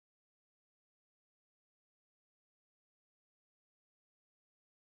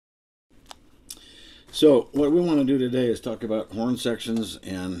So, what we want to do today is talk about horn sections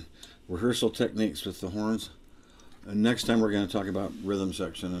and rehearsal techniques with the horns. And next time, we're going to talk about rhythm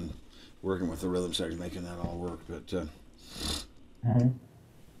section and working with the rhythm section, making that all work. But Mhm.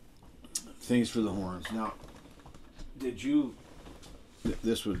 things for the horns. Now, did you?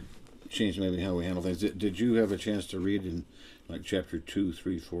 This would change maybe how we handle things. Did you have a chance to read in like chapter 2,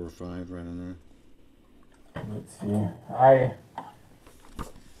 3, 4, 5, right in there? Let's see. I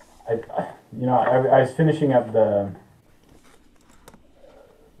was finishing up the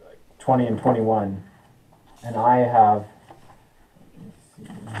 20 and 21, and I have, let's see,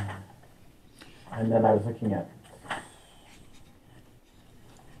 and then I was looking at.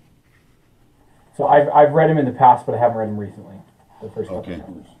 So I've read them in the past, but I haven't read them recently. The first couple of Okay.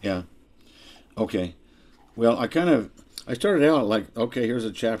 numbers. Yeah. Okay. Well, I started out like, okay, here's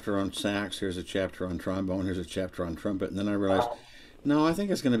a chapter on sax, here's a chapter on trombone, here's a chapter on trumpet, and then I realized, no, I think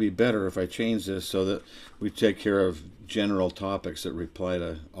it's going to be better if I change this so that we take care of general topics that apply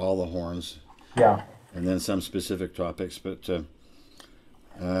to all the horns, Yeah. and then some specific topics. But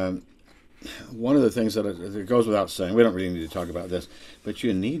um, one of the things it goes without saying, we don't really need to talk about this, but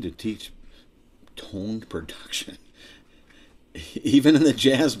you need to teach tone production. Even in the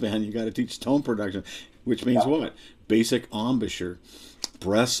jazz band, you got to teach tone production, which means Yeah. what? Basic embouchure,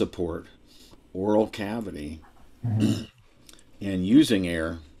 breath support, oral cavity, Hmm. and using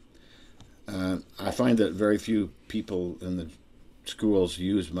air. I find that very few people in the schools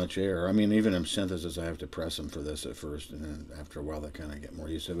use much air. I mean, even in synthesis, I have to press them for this at first, and then after a while, they kind of get more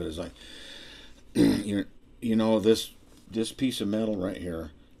used to it. It's like, you you know, this piece of metal right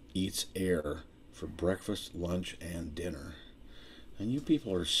here eats air for breakfast, lunch, and dinner. And you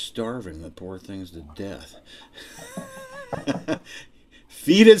people are starving the poor things to death.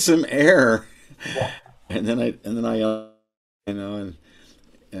 Feed it some air, Yeah. and then I you know,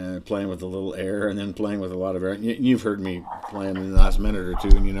 and playing with a little air, and then playing with a lot of air. You've heard me playing in the last minute or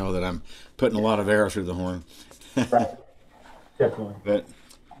two, and you know that I'm putting a lot of air through the horn. Right. Definitely. But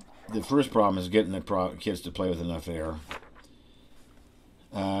the first problem is getting the kids to play with enough air.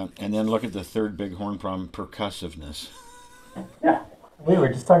 And then look at the third big horn problem: percussiveness. Yeah. We were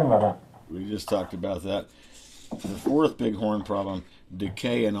just talking about that. We just talked about that. The fourth big horn problem: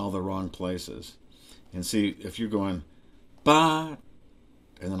 decay in all the wrong places. And see, if you're going ba,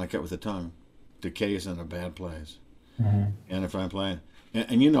 and then I cut with the tongue, decay is in a bad place. Hmm. And if I'm playing,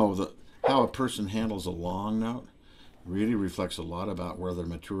 and you know how a person handles a long note really reflects a lot about where their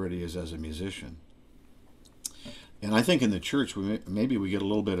maturity is as a musician. And I think in the church, maybe we get a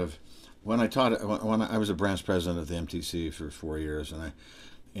little bit of. When I taught, when I was a branch president of the MTC for 4 years, and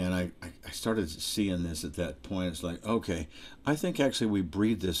I started seeing this at that point. It's like, okay, I think actually we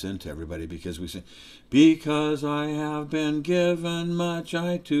breed this into everybody because we say, because I have been given much,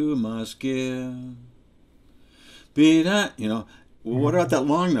 I too must give. Be that, well, what about that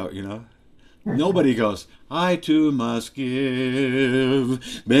long note, Nobody goes, I too must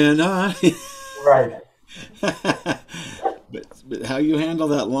give, been I. Right. But how you handle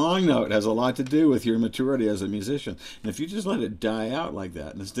that long note has a lot to do with your maturity as a musician. And if you just let it die out like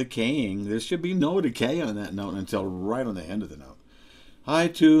that and it's decaying, there should be no decay on that note until right on the end of the note. I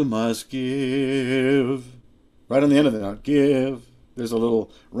too must give. Right on the end of the note, give. There's a little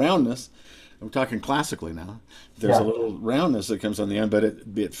roundness. I'm talking classically now. There's a Yeah. little roundness that comes on the end, but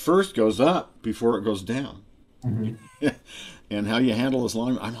it first goes up before it goes down. Hmm. And how you handle this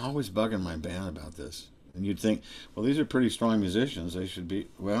long, I'm always bugging my band about this. And you'd think, well, these are pretty strong musicians. They should be.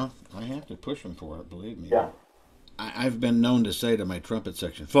 Well, I have to push them for it, believe me. Yeah. I've been known to say to my trumpet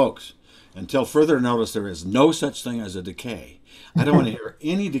section, folks, until further notice, there is no such thing as a decay. I don't want to hear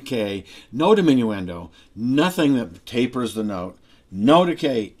any decay, no diminuendo, nothing that tapers the note, no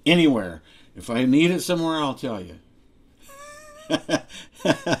decay anywhere. If I need it somewhere, I'll tell you.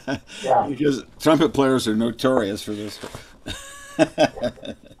 Yeah. Because trumpet players are notorious for this.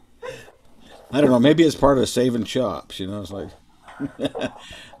 I don't know. Maybe it's part of saving chops. It's like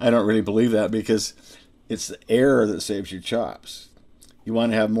I don't really believe that because it's the air that saves your chops. You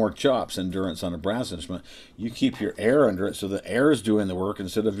want to have more chops endurance on a brass instrument. You keep your air under it so the air is doing the work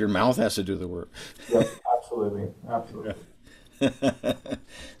instead of your mouth has to do the work. Yep. Absolutely. Absolutely.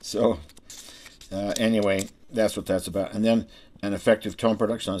 So anyway, that's what that's about. And then an effective tone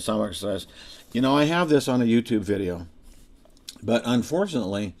production on some exercise. I have this on a YouTube video, but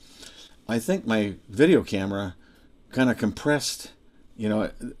unfortunately, I think my video camera kind of compressed.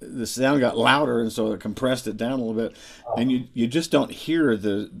 The sound got louder, and so it compressed it down a little bit. And you just don't hear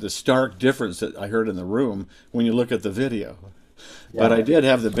the stark difference that I heard in the room when you look at the video. But Yeah. I did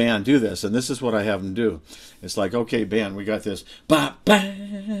have the band do this, and this is what I have them do. It's like, okay, band, we got this. Ba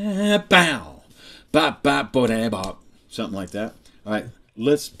ba bow, bop, bop, bo bop, something like that. All right,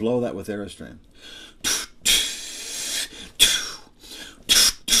 let's blow that with airstream.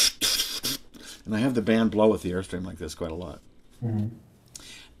 And I have the band blow with the airstream like this quite a lot. Mm-hmm.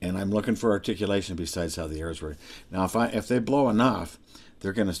 And I'm looking for articulation besides how the air is working. Now, if they blow enough,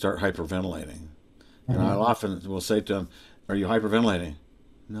 they're going to start hyperventilating. And Mm-hmm. I'll often will say to them, "Are you hyperventilating?"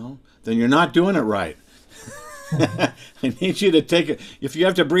 "No." "Then you're not doing it right." I need you to take it. If you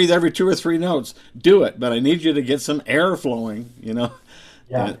have to breathe every 2 or 3 notes, do it. But I need you to get some air flowing. Yeah.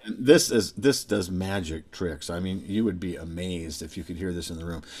 And this does magic tricks. I mean, you would be amazed if you could hear this in the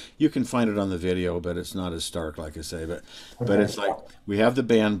room. You can find it on the video, but it's not as stark, like I say. But Okay. it's like we have the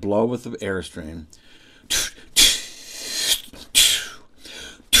band blow with the airstream.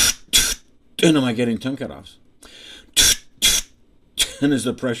 And am I getting tongue cut-offs? And is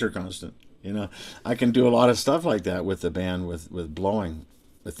the pressure constant? I can do a lot of stuff like that with the band with blowing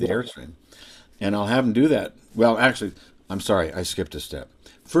with the Yeah. airstream. And I'll have them do that. Well, actually, I'm sorry, I skipped a step.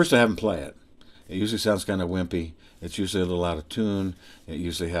 First, I have them play it. It usually sounds kind of wimpy. It's usually a little out of tune. It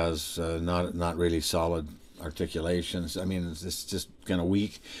usually has not really solid articulations. I mean, it's just kind of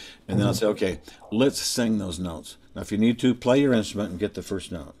weak. And then I'll say, okay, let's sing those notes. Now, if you need to, play your instrument and get the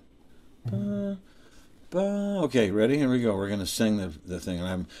first note. Ba, ba. Okay, ready? Here we go. We're going to sing the thing. And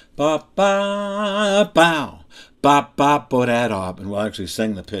I'm ba ba bow, ba ba bo da da, and we'll actually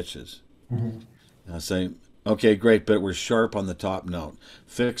sing the pitches. Mm-hmm. And I'll say, okay, great, but we're sharp on the top note.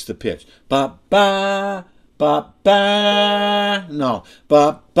 Fix the pitch. Ba ba ba ba. No,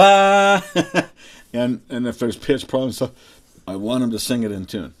 ba ba. and if there's pitch problems, so I want them to sing it in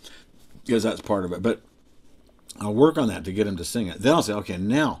tune because that's part of it. But I'll work on that to get him to sing it. Then I'll say, okay,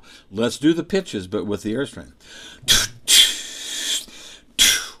 now let's do the pitches, but with the airstream.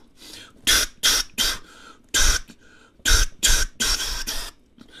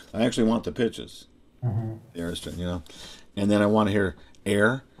 I actually want the pitches, Mm-hmm. the airstream. And then I want to hear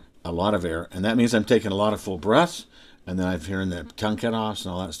air, a lot of air, and that means I'm taking a lot of full breaths, and then I'm hearing the tongue cut-offs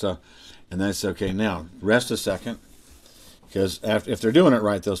and all that stuff. And then I say, okay, now rest a second. Because if they're doing it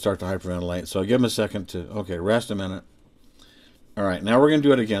right, they'll start to hyperventilate. So I give them a second to, okay, rest a minute. All right, now we're going to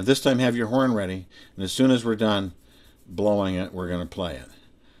do it again. This time have your horn ready. And as soon as we're done blowing it, we're going to play it.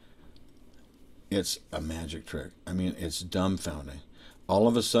 It's a magic trick. I mean, it's dumbfounding. All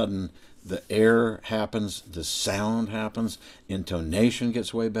of a sudden, the air happens, the sound happens, intonation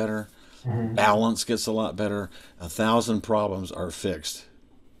gets way better, Mm-hmm. balance gets a lot better. 1,000 problems are fixed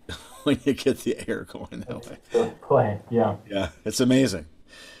when you get the air going that way. So play. Yeah. Yeah, it's amazing.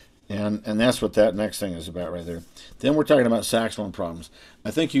 And that's what that next thing is about right there. Then we're talking about saxophone problems. I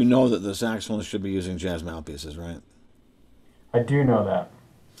think you know that the saxophonists should be using jazz mouthpieces, right? I do know that.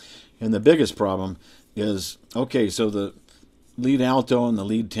 And the biggest problem is, okay, so the lead alto and the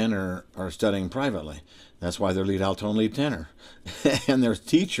lead tenor are studying privately. That's why they're lead alto and lead tenor. And their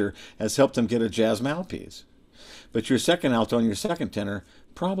teacher has helped them get a jazz mouthpiece. But your second alto and your second tenor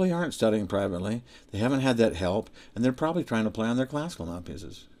probably aren't studying privately. They haven't had that help, and they're probably trying to play on their classical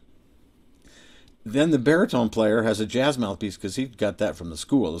mouthpieces. Then the baritone player has a jazz mouthpiece because he got that from the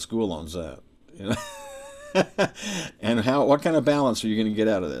school. The school owns that. And what kind of balance are you going to get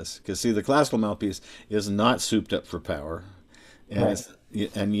out of this? Because see, the classical mouthpiece is not souped up for power, and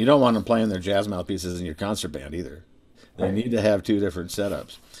Right. and you don't want them playing their jazz mouthpieces in your concert band either. They Right. need to have two different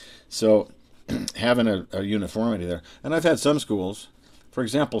setups. So having a uniformity there. And I've had some schools, for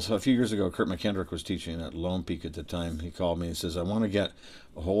example, so a few years ago, Kurt McKendrick was teaching at Lone Peak at the time. He called me and says, I want to get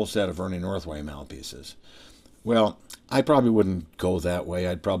a whole set of Ernie Northway mouthpieces. Well, I probably wouldn't go that way.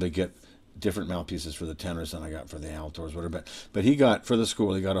 I'd probably get different mouthpieces for the tenors than I got for the altos, whatever. But he got, for the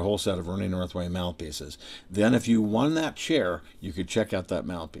school, he got a whole set of Ernie Northway mouthpieces. Then if you won that chair, you could check out that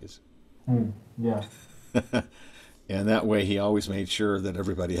mouthpiece. Mm. Yeah. And that way he always made sure that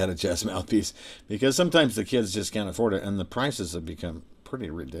everybody had a jazz mouthpiece because sometimes the kids just can't afford it and the prices have become pretty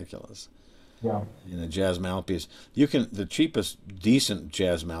ridiculous. Yeah. In a jazz mouthpiece, the cheapest decent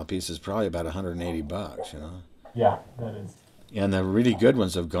jazz mouthpiece is probably about $180. Yeah. That is. And the really good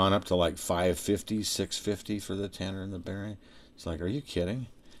ones have gone up to like $550, $650 for the tenor and the baritone. It's like, are you kidding?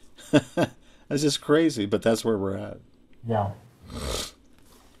 That's just crazy, but that's where we're at. Yeah.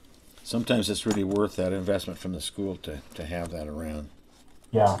 Sometimes it's really worth that investment from the school to have that around.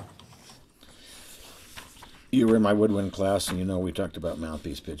 Yeah. You were in my woodwind class, and we talked about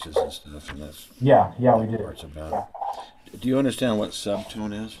mouthpiece pitches and stuff, and that's Yeah. Yeah. We what did. part's about. Do you understand what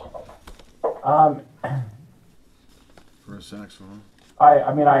subtone is Um, for a saxophone?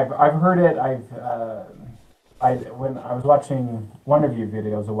 I mean, I've heard it. When I was watching one of your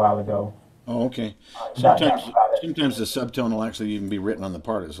videos a while ago. Oh, okay. That Sometimes, about it. sometimes the subtone will actually even be written on the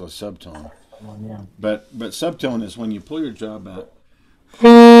part as a subtone. one, yeah. But subtone is when you pull your jaw back. A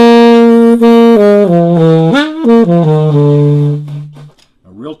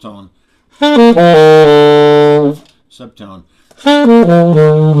real tone, subtone.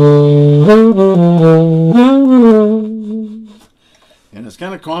 And it's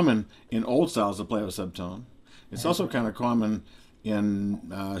kind of common in old styles to play with subtone. It's also kind of common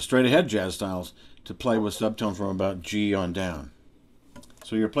in straight ahead jazz styles to play with subtone from about G on down.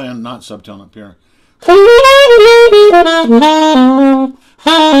 So you're playing not subtone up here.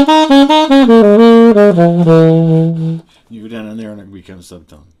 You go down in there and it becomes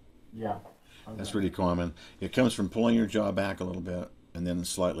subtone. Yeah. Okay. That's really common. It comes from pulling your jaw back a little bit and then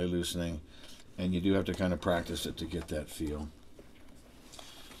slightly loosening. And you do have to kind of practice it to get that feel.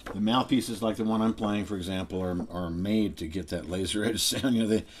 The mouthpieces like the one I'm playing, for example, are made to get that laser edge sound. You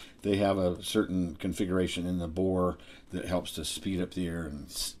know, they have a certain configuration in the bore that helps to speed up the air and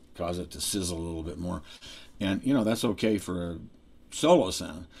cause it to sizzle a little bit more. And, you know, that's okay for a solo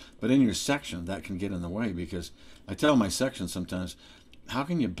sound. But in your section, that can get in the way because I tell my section sometimes, how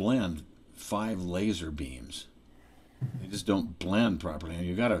can you blend 5 laser beams? They just don't blend properly. And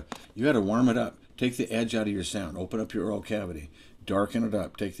you gotta warm it up. Take the edge out of your sound. Open up your oral cavity. Darken it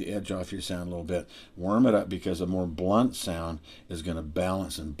up. Take the edge off your sound a little bit. Warm it up because a more blunt sound is going to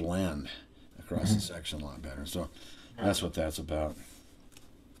balance and blend across the section a lot better. So that's what that's about.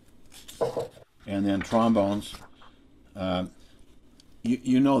 And then trombones.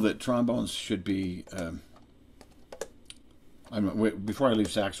 You know that trombones should be. Before I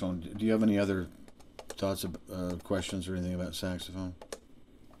leave saxophone, do you have any other thoughts, questions, or anything about saxophone?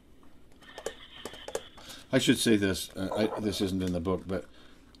 I should say this. This isn't in the book,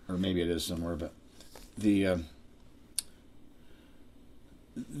 or maybe it is somewhere. But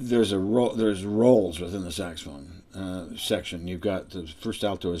there's roles within the saxophone section. You've got the first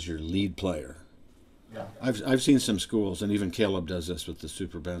alto as your lead player. Yeah. I've seen some schools, and even Caleb does this with the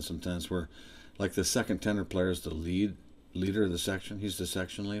super band sometimes, where like the second tenor player is the leader of the section. He's the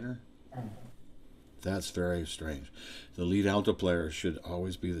section leader. That's very strange. The lead alto player should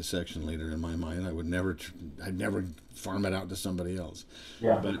always be the section leader in my mind. I'd never farm it out to somebody else.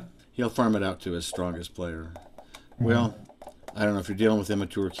 Yeah. But he'll farm it out to his strongest player. Well, I don't know if you're dealing with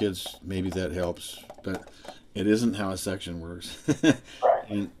immature kids, maybe that helps, but it isn't how a section works.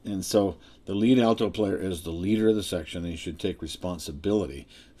 Right. And so the lead alto player is the leader of the section, and he should take responsibility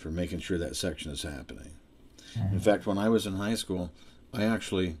for making sure that section is happening. In fact, when I was in high school, I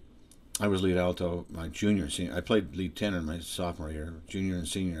was lead alto my junior and senior. I played lead tenor in my sophomore year. Junior and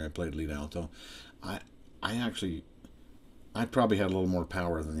senior, I played lead alto. I probably had a little more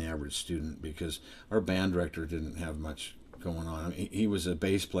power than the average student because our band director didn't have much going on. I mean, he was a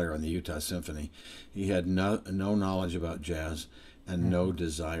bass player on the Utah Symphony. He had no knowledge about jazz and no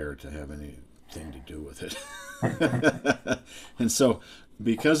desire to have anything to do with it. And so,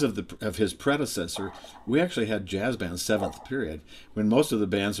 because of his predecessor, we actually had jazz bands 7th period when most of the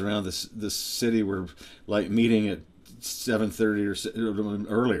bands around the city were like meeting at 7:30 or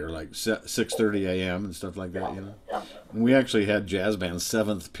earlier, like 6:30 a.m. and stuff like that. You know, and we actually had jazz bands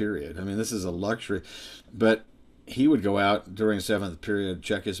 7th period. I mean, this is a luxury, but he would go out during 7th period,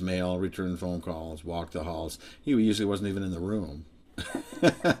 check his mail, return phone calls, walk the halls. He usually wasn't even in the room.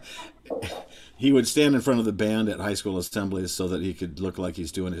 He would stand in front of the band at high school assemblies so that he could look like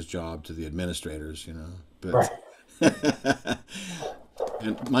he's doing his job to the administrators, you know. But Right.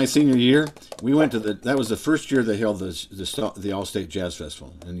 and my senior year, we went to that was the first year they held the All-State Jazz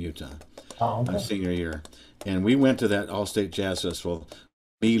Festival in Utah. Oh, My okay. senior year, and we went to that All-State Jazz Festival.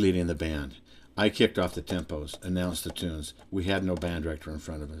 Me leading the band. I kicked off the tempos, announced the tunes. We had no band director in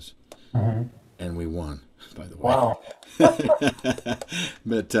front of us, and we won. By the way. Wow.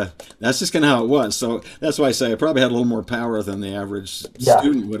 But that's just kind of how it was. So that's why I say I probably had a little more power than the average Yeah.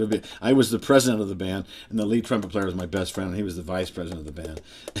 student would have been. I was the president of the band, and the lead trumpet player was my best friend, and he was the vice president of the band.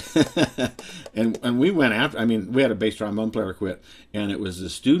 and we went after. I mean, we had a bass trombone player quit, and it was the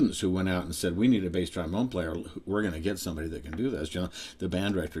students who went out and said, "We need a bass trombone player. We're going to get somebody that can do this." You know, the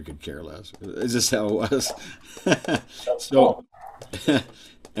band director could care less. It's just how it was. So.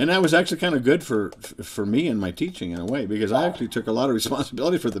 And that was actually kind of good for me and my teaching in a way because I actually took a lot of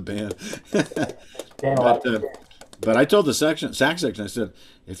responsibility for the band. But I told the sax section, I said,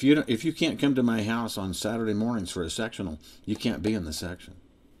 if you can't come to my house on Saturday mornings for a sectional, you can't be in the section.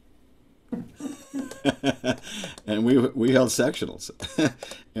 And we held sectionals.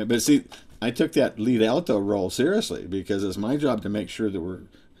 But see, I took that lead alto role seriously because it's my job to make sure that we're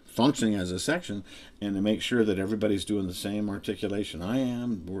functioning as a section, and to make sure that everybody's doing the same articulation I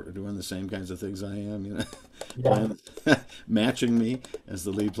am, we're doing the same kinds of things I am, Yeah. playing, matching me as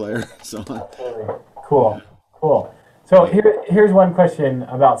the lead player, so on. Absolutely. Cool. Cool. So here's one question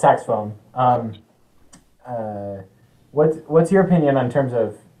about saxophone. Uh, what's your opinion on terms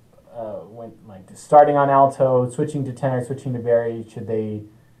of when like starting on alto, switching to tenor, switching to bari?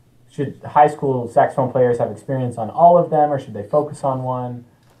 Should high school saxophone players have experience on all of them, or should they focus on one?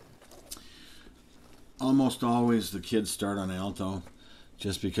 Almost always the kids start on alto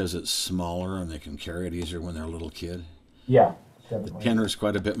just because it's smaller and they can carry it easier when they're a little kid. Yeah, The definitely. tenor is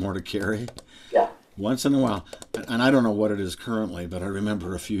quite a bit more to carry. Yeah. Once in a while, and I don't know what it is currently, but I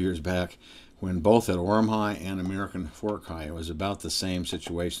remember a few years back when both at Orem High and American Fork High, it was about the same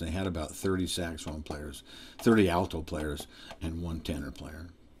situation. They had about 30 saxophone players, 30 alto players, and one tenor player.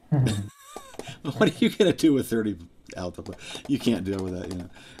 What are you going to do with 30 alto players? You can't deal with that,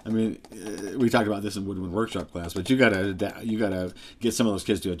 I mean, we talked about this in Woodwind Workshop class, but you got to get some of those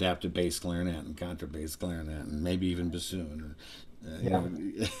kids to adapt to bass clarinet and contrabass clarinet and maybe even bassoon. Yeah.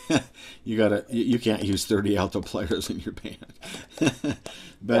 You can't use 30 alto players in your band.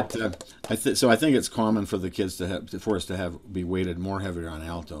 But so I think it's common for the kids for us to be weighted more heavier on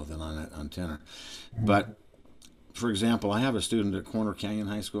alto than on tenor. But for example, I have a student at Corner Canyon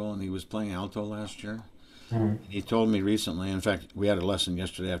High School, and he was playing alto last year. Mhm. He told me recently, in fact, we had a lesson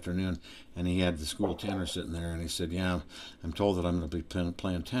yesterday afternoon, and he had the school tenor sitting there, and he said, "Yeah, I'm told that I'm going to be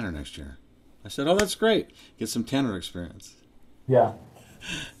playing tenor next year." I said, "Oh, that's great. Get some tenor experience." Yeah.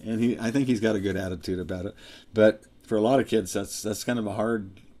 And I think he's got a good attitude about it. But for a lot of kids, that's kind of a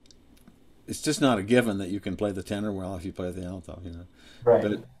hard. It's just not a given that you can play the tenor well if you play the alto. Right.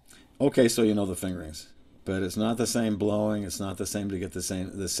 But okay, so you know the fingerings, but it's not the same blowing. It's not the same to get the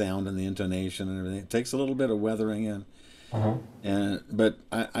sound and the intonation and everything. It takes a little bit of weathering in. Uh-huh. But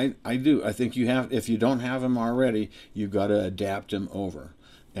I think you have, if you don't have them already, you've got to adapt them over.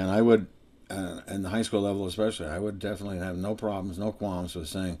 And I would, in the high school level especially, I would definitely have no problems, no qualms with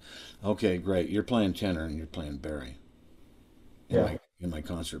saying, okay, great, you're playing tenor and you're playing bari Yeah. in my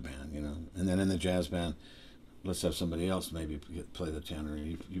concert band, and then in the jazz band, let's have somebody else maybe play the tenor.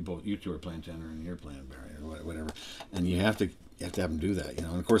 You two are playing tenor and you're playing bari or whatever, and you have to have them do that,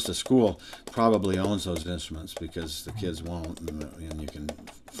 And of course, the school probably owns those instruments because the kids won't, and you can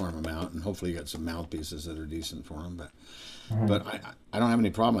farm them out, and hopefully you got some mouthpieces that are decent for them. But I don't have any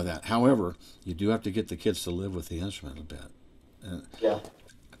problem with that. However, you do have to get the kids to live with the instrument a bit. And Yeah.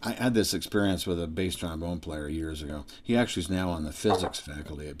 I had this experience with a bass trombone player years ago. He actually is now on the physics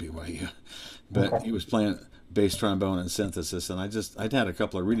faculty at BYU, but Okay. he was playing bass trombone and synthesis, and I'd had a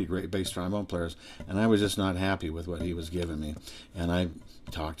couple of really great bass trombone players, and I was just not happy with what he was giving me. And I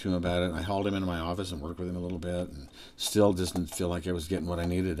talked to him about it, and I hauled him into my office and worked with him a little bit, and still just didn't feel like I was getting what I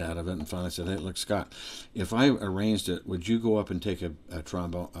needed out of it. And finally said, "Hey, look, Scott, if I arranged it, would you go up and take a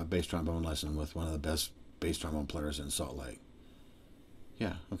bass trombone lesson with one of the best bass trombone players in Salt Lake?"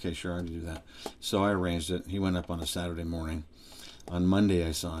 Yeah, okay, sure, I'd do that. So I arranged it. He went up on a Saturday morning. On Monday,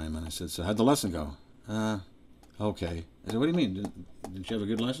 I saw him, and I said, "So how'd the lesson go?" Okay. I said, "What do you mean? Didn't you have a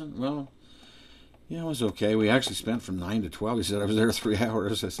good lesson?" "Well, yeah, it was okay. We actually spent from 9 to 12. He said, "I was there 3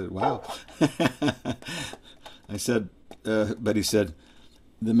 hours." I said, "Wow." I said, but he said,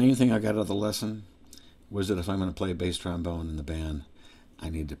 "The main thing I got out of the lesson was that if I'm going to play bass trombone in the band, I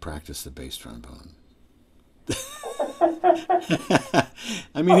need to practice the bass trombone."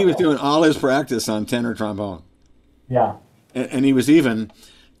 I mean, he was doing all his practice on tenor trombone, Yeah. and he was winning.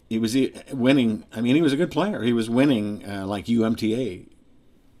 I mean, he was a good player. He was winning like UMTA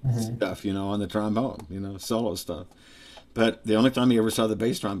Hmm. stuff, on the trombone, solo stuff. But the only time he ever saw the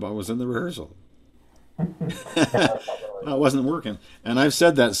bass trombone was in the rehearsal. Yeah. Well, it wasn't working. And I've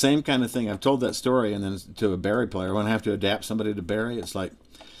said that same kind of thing. I've told that story, and then to a bari player, when I have to adapt somebody to bari, it's like,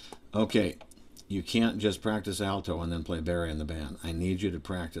 okay, you can't just practice alto and then play bari in the band. I need you to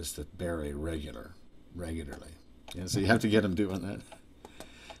practice the bari regularly. So you have to get them doing that.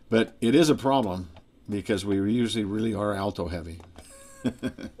 But it is a problem because we usually really are alto heavy.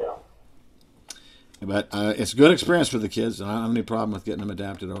 Yeah. But it's a good experience for the kids, and I don't have any problem with getting them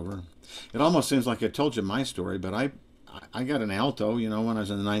adapted over. It almost seems like I told you my story, but I got an alto, when I was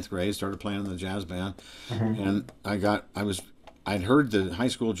in the ninth grade, started playing in the jazz band, Hmm. and I'd heard the high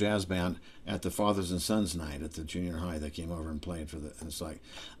school jazz band at the Fathers and Sons night at the junior high. They came over and played and it's like,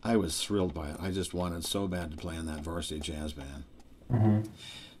 I was thrilled by it. I just wanted so bad to play in that varsity jazz band. Hmm.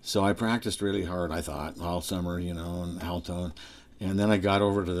 So I practiced really hard, I thought, all summer, and alto. And then I got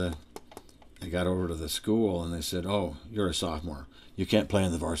over to the school, and they said, "Oh, you're a sophomore. You can't play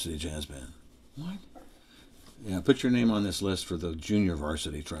in the varsity jazz band." What? Yeah, put your name on this list for the junior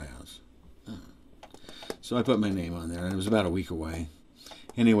varsity tryouts. So I put my name on there, and it was about a week away.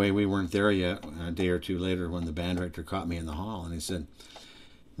 Anyway, we weren't there yet. A day or two later, when the band director caught me in the hall, and he said,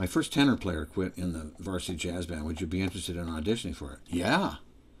 "My first tenor player quit in the varsity jazz band. Would you be interested in auditioning for it?" "Yeah,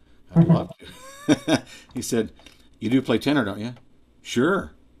 I'd love to." He said, "You do play tenor, don't you?"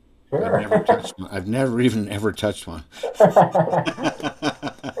 "Sure." Sure. I've never even ever touched one.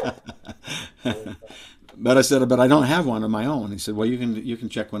 But I said, "But I don't have one of my own." He said, "Well, you can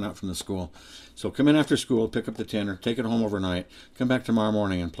check one out from the school. So come in after school, pick up the tenor, take it home overnight, come back tomorrow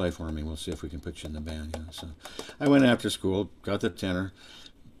morning and play for me. We'll see if we can put you in the band." So I went after school, got the tenor,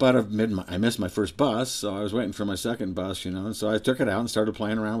 but I missed my first bus, so I was waiting for my second bus, And so I took it out and started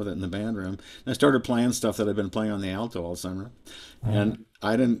playing around with it in the band room. And I started playing stuff that I'd been playing on the alto all summer. And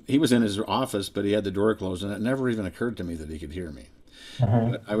I didn't. He was in his office, but he had the door closed, and it never even occurred to me that he could hear me.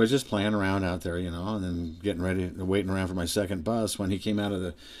 But I was just playing around out there, and then getting ready, waiting around for my second bus when he came out of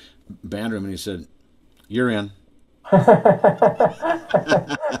the band room and he said, "You're in." That's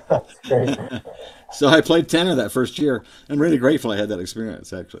great. So I played tenor that first year. I'm really grateful I had that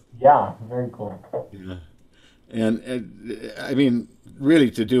experience, actually. Yeah, very cool. Yeah. And I mean,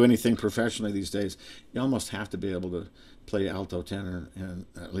 really, to do anything professionally these days, you almost have to be able to play alto, tenor, and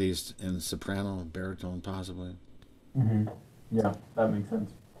at least in soprano, baritone, possibly. Hmm. Yeah, that makes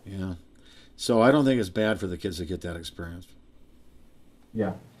sense. Yeah. So I don't think it's bad for the kids to get that experience.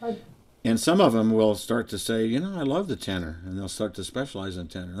 Yeah. And some of them will start to say, "I love the tenor," and they'll start to specialize in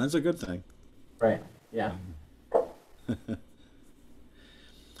tenor. That's a good thing. Right. Yeah.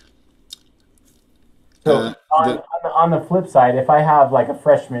 So Uh, the, on the flip side, if I have like a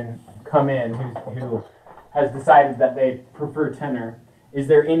freshman come in who has decided that they prefer tenor, is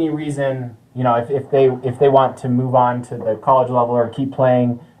there any reason, if they want to move on to the college level or keep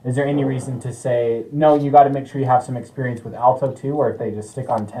playing, is there any reason to say no? You got to make sure you have some experience with alto too, or if they just stick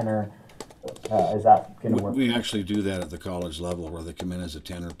on tenor, is that going to work? we actually do that at the college level where they come in as a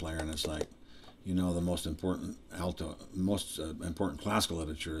tenor player, and it's like, the most important classical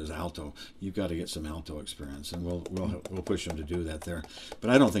literature is alto. You've got to get some alto experience, and we'll push them to do that there. But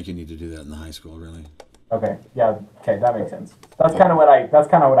I don't think you need to do that in the high school, really. Okay. Yeah. Okay. That makes sense. That's kind of what I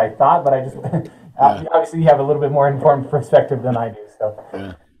thought, but I just Yeah, obviously you have a little bit more informed perspective than I do. So.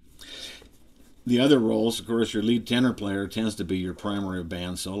 yeah. The other roles, of course, your lead tenor player tends to be your primary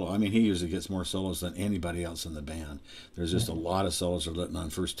band solo. I mean, he usually gets more solos than anybody else in the band. There's just a lot of solos are written on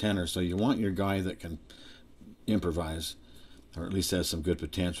first tenor, so you want your guy that can improvise, or at least has some good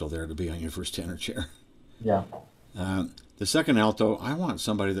potential there to be on your first tenor chair. Yeah. The second alto, I want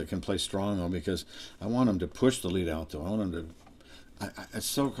somebody that can play strong though, because I want him to push the lead alto. I want him to.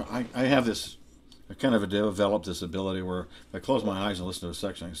 I have this. I kind of developed this ability where if I close my eyes and listen to a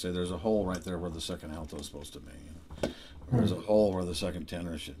section, I can say, "There's a hole right there where the second alto is supposed to be. Or there's a hole where the second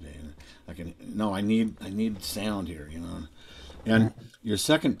tenor should be." I need sound here. And your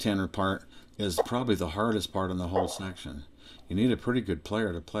second tenor part is probably the hardest part in the whole section. You need a pretty good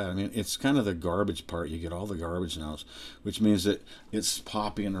player to play it. I mean, it's kind of the garbage part. You get all the garbage notes, which means that it's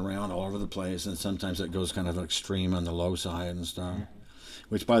popping around all over the place, and sometimes it goes kind of extreme on the low side and stuff.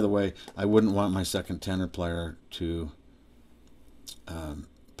 Which, by the way, I wouldn't want my second tenor player to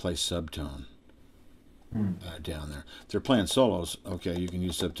play subtone down there. If they're playing solos, okay, you can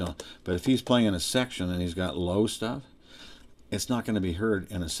use subtone. But if he's playing in a section and he's got low stuff, it's not going to be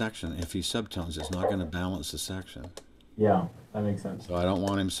heard in a section. If he subtones, it's not going to balance the section. Yeah, that makes sense. So I don't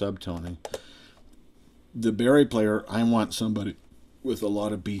want him subtoning. The Barry player, I want somebody with a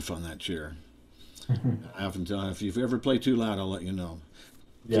lot of beef on that chair. I often tell him, if you ever play too loud, I'll let you know.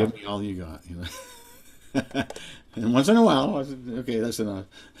 Yeah. Give me all you got, And once in a while, I said, okay, that's enough.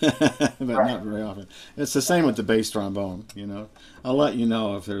 But not very often. It's the same with the bass trombone, I'll let you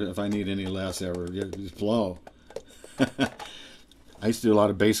know if I need any less ever. Just blow. I used to do a lot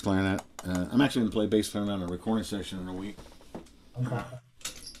of bass clarinet. I'm actually going to play bass clarinet on a recording session in a week. Okay.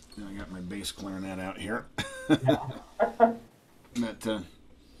 I got my bass clarinet out here. Yeah. But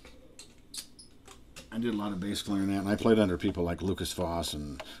I did a lot of bass clarinet, and I played under people like Lucas Foss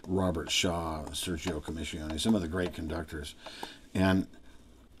and Robert Shaw, Sergio Commissione, some of the great conductors. And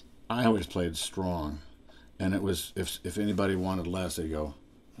I always played strong. And it was, if anybody wanted less, they go,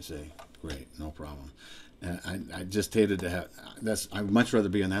 I say, great, no problem. And I just hated to have, I'd much rather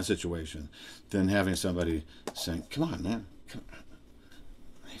be in that situation than having somebody saying, "Come on, man, come on.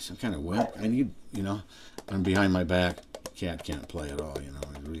 Some kind of wimp. I need, and behind my back, cat can't play at all,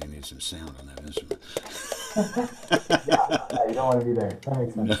 I really need some sound on that instrument." Yeah, you don't want to be there. That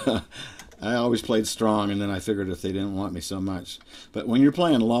makes sense. I always played strong, and then I figured if they didn't want me so much. But when you're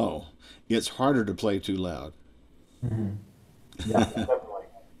playing low, it's harder to play too loud. Hmm. Yeah, definitely.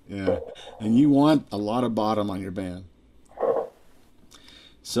 Yeah, and you want a lot of bottom on your band.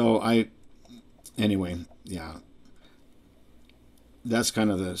 So anyway, yeah, that's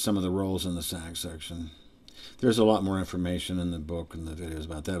kind of some of the roles in the sax section. There's a lot more information in the book and the videos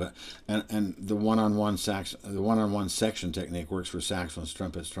about that. But and the one-on-one section technique works for saxophones,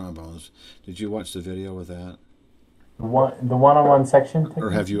 trumpets, trombones. Did you watch the video with that, The one-on-one section or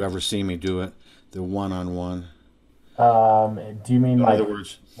technique. have you ever seen me do it? The one-on-one. Do you mean In other like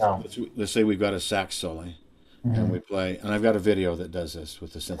words, no? let's say we've got a sax solo, and we Hmm. play, and I've got a video that does this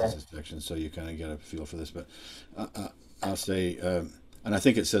with the Okay. synthesis section, so you kind of get a feel for this. But I'll say, and I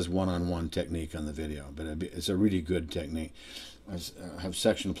think it says one-on-one technique on the video, but it's a really good technique. Have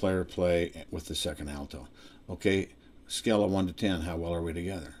section player play with the second alto. Okay, scale of 1 to 10. How well are we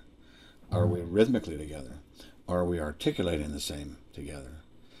together? Are we Hmm. rhythmically together? Are we articulating the same together?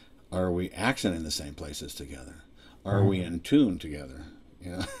 Are we accenting the same places together? Are we Hmm. in tune together?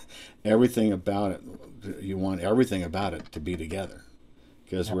 You know, everything about it. You want everything about it to be together,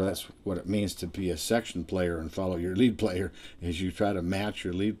 because Yeah. that's what it means to be a section player and follow your lead player. Is you try to match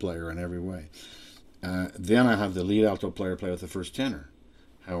your lead player in every way. Then I have the lead alto player play with the first tenor.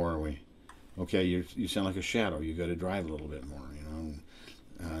 How are we? Okay, you sound like a shadow. You got to drive a little bit more.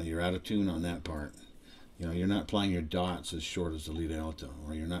 You're out of tune on that part. You're not playing your dots as short as the lead alto,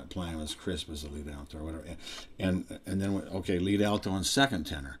 or you're not playing as crisp as the lead alto, or whatever. And then okay, lead alto and second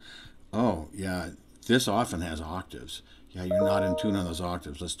tenor. Oh yeah, this often has octaves. Yeah, you're not in tune on those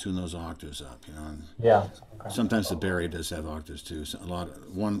octaves. Let's tune those octaves up. And Yeah. Okay. sometimes the Barry does have octaves too. So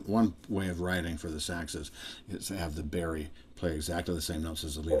one way of writing for the saxes is to have the Barry play exactly the same notes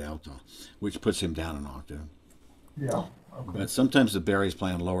as the lead alto, which puts him down an octave. Yeah. Okay. But sometimes the Barry's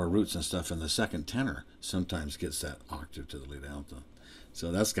playing lower roots and stuff, and the second tenor sometimes gets that octave to the lead alto.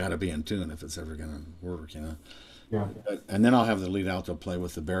 So that's got to be in tune if it's ever going to work. Yeah. And then I'll have the lead alto play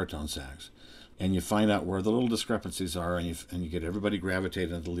with the baritone sax, and you find out where the little discrepancies are, and you get everybody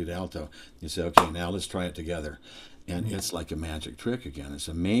gravitating to the lead alto. You say, okay, now let's try it together, and it's like a magic trick again. It's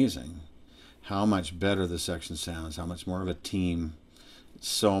amazing how much better the section sounds, how much more of a team. It's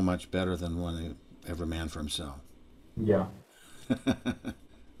so much better than when every man for himself. Yeah. Yeah,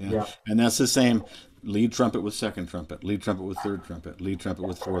 Yeah. and that's the same lead trumpet with second trumpet, lead trumpet with third trumpet, lead trumpet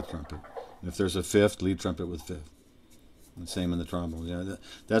with fourth trumpet. And if there's a fifth, lead trumpet with fifth. And same in the trombone. Yeah,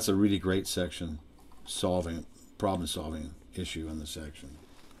 that's a really great section, problem solving issue in the section.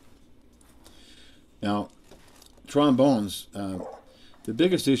 Now, trombones, the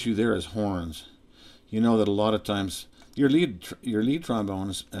biggest issue there is horns. You know that a lot of times your lead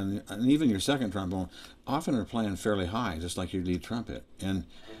trombones and even your second trombone often are playing fairly high, just like your lead trumpet. And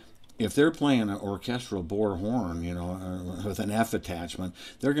if they're playing an orchestral bore horn, with an F attachment,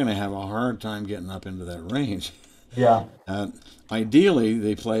 they're going to have a hard time getting up into that range. Yeah. Uh, Ideally,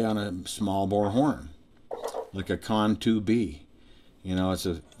 they play on a small bore horn, like a Con 2B. It's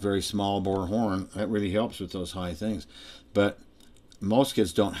a very small bore horn. That really helps with those high things. But most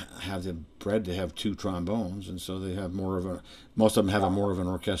kids don't have the bread to have two trombones, and so they have most of them have a more of an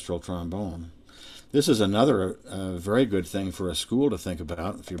orchestral trombone. This is another very good thing for a school to think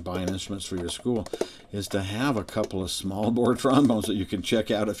about if you're buying instruments for your school, is to have a couple of small bore trombones that you can check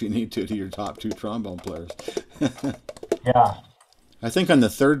out if you need to your top two trombone players. Yeah. I think on the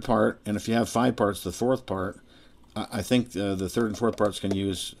third part, and if you have 5 parts, the fourth part, I think the third and fourth parts can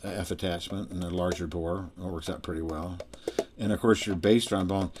use a F attachment and a larger bore. It works out pretty well. And of course, your bass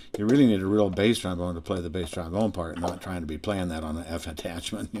trombone, you really need a real bass trombone to play the bass trombone part, not trying to be playing that on an F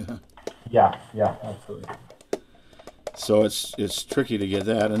attachment. Yeah. Yeah. Absolutely. So it's tricky to get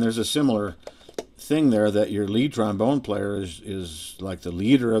that. And there's a similar thing there that your lead trombone player is like the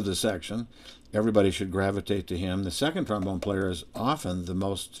leader of the section. Everybody should gravitate to him. The second trombone player is often the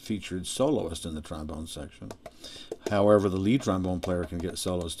most featured soloist in the trombone section. However, the lead trombone player can get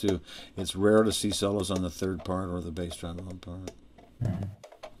solos too. It's rare to see solos on the third part or the bass trombone part. Hmm.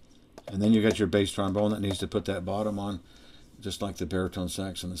 And then you got your bass trombone that needs to put that bottom on, just like the baritone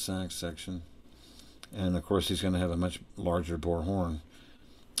sax in the sax section. And of course, he's going to have a much larger bore horn.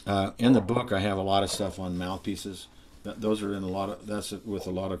 In the book, I have a lot of stuff on mouthpieces. Those are in a lot of that's with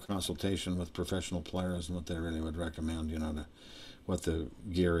a lot of consultation with professional players and what they really would recommend. What the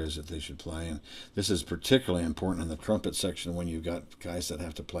gear is that they should play. And this is particularly important in the trumpet section when you've got guys that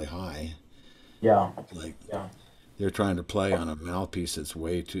have to play high. Yeah. Like Yeah. they're trying to play on a mouthpiece that's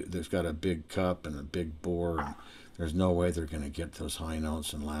way too. There's got a big cup and a big bore. And there's no way they're going to get those high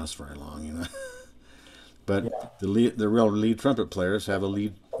notes and last very long. Yeah. But the real lead trumpet players have a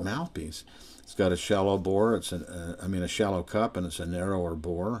lead mouthpiece. It's got a shallow bore. A shallow cup, and it's a narrower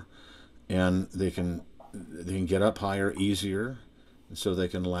bore, and they can they can get up higher easier, so they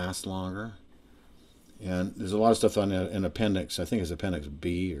can last longer. And there's a lot of stuff on an appendix. I think it's Appendix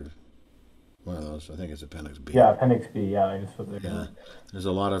B or one of those. I think it's Appendix B. Yeah, Appendix B. Yeah, I just put there. Yeah, there's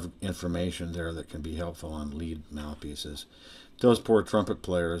a lot of information there that can be helpful on lead mouthpieces. Those poor trumpet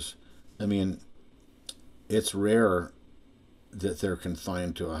players, I mean, it's rare that they're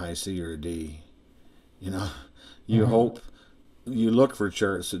confined to a high C or a D. You know, you hope, you look for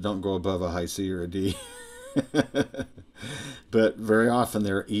charts that don't go above a high C or a D. But very often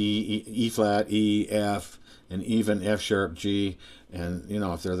they're E flat, E, F, and even F sharp, G. And, you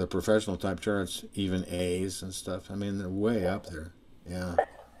know, if they're the professional type charts, even A's and stuff. I mean, they're way up there. Yeah.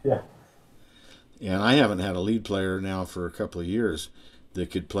 Yeah. And I haven't had a lead player now for a couple of years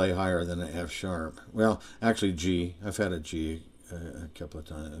that could play higher than an F sharp. Well, actually, G. I've had a G a couple of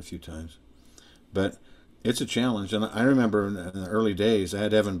times, a few times. But it's a challenge. And I remember in the early days, I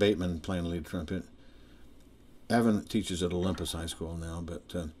had Evan Bateman playing lead trumpet. Evan teaches at Olympus High School now,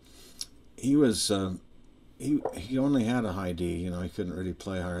 but he was he only had a high D. You know, he couldn't really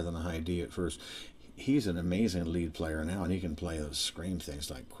play higher than a high D at first. He's an amazing lead player now, and he can play those scream things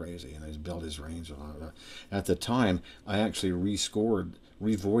like crazy. And he's built his range a lot. At the time, I actually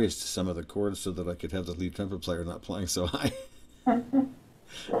revoiced some of the chords so that I could have the lead trumpet player not playing so high. I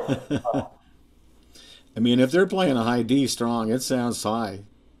mean, if they're playing a high D strong, it sounds high.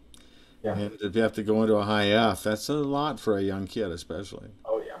 Yeah. And if you have to go into a high F, that's a lot for a young kid, especially.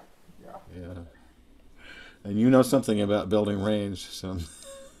 Oh yeah. Yeah. Yeah. And you know something about building range, so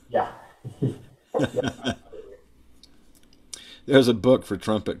Yeah. Yeah. there's a book for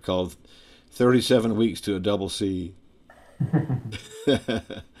trumpet called 37 Weeks to a Double C.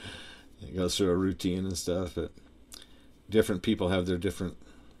 It goes through a routine and stuff, but different people have their different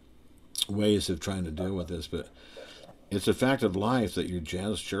ways of trying to deal with this, but it's a fact of life that your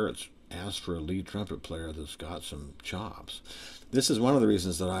jazz church ask for a lead trumpet player that's got some chops. This is one of the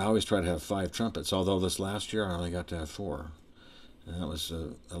reasons that I always try to have 5 trumpets, although this last year I only got to have 4. And that was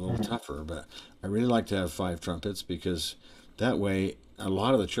a little tougher, but I really like to have 5 trumpets because that way a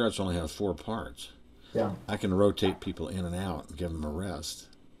lot of the charts only have 4 parts. Yeah. I can rotate people in and out and give them a rest.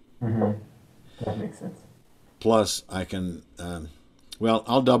 That makes sense. Plus, I can, well,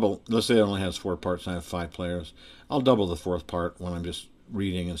 I'll double, let's say it only has 4 parts and I have 5 players. I'll double the 4th part when I'm just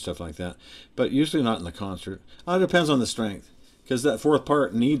reading and stuff like that, but usually not in the concert. It depends on the strength, because that 4th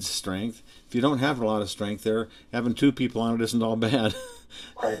part needs strength. If you don't have a lot of strength there, having 2 people on it isn't all bad.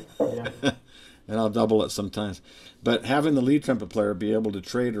 Right. Yeah. And I'll double it sometimes. But having the lead trumpet player be able to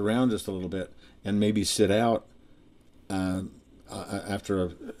trade around just a little bit and maybe sit out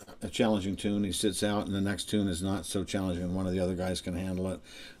after a challenging tune, he sits out, and the next tune is not so challenging, and one of the other guys can handle it,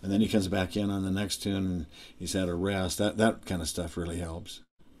 and then he comes back in on the next tune, and he's had a rest. That kind of stuff really helps.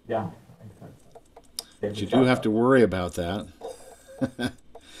 Yeah. Makes sense. But you do have to worry about that,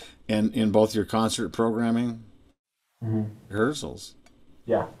 and in both your concert programming, rehearsals.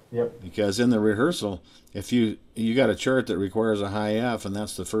 Yeah. Yep. Because in the rehearsal, if you got a chart that requires a high F, and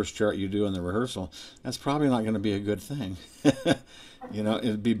that's the first chart you do in the rehearsal, that's probably not going to be a good thing. You know,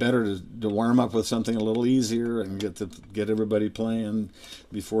 it'd be better to warm up with something a little easier and get everybody playing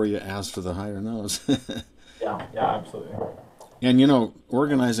before you ask for the higher notes. Yeah. Yeah. Absolutely. And you know,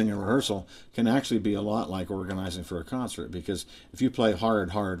 organizing a rehearsal can actually be a lot like organizing for a concert, because if you play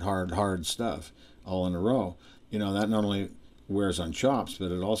hard stuff all in a row, you know, that not only wears on chops,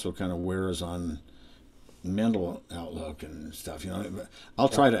 but it also kind of wears on mental outlook and stuff. You know, I'll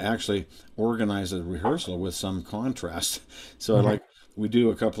try to actually organize a rehearsal with some contrast. So like we do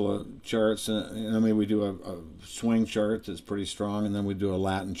a couple of charts, and I mean we do a swing chart that's pretty strong, and then we do a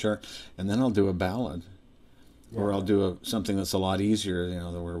Latin chart, and then I'll do a ballad, or I'll do something that's a lot easier. You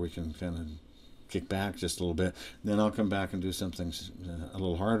know, where we can kind of kick back just a little bit. Then I'll come back and do something a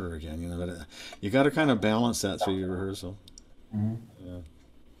little harder again. You know, but you got to kind of balance that through your rehearsal. Yeah.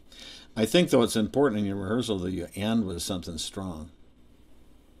 I think, though, it's important in your rehearsal that you end with something strong.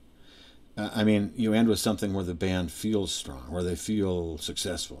 I mean, you end with something where the band feels strong, where they feel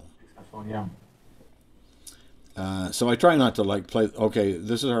successful. Yeah. So I try not to like play, okay,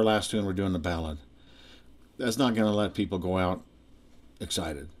 this is our last tune, we're doing the ballad. That's not going to let people go out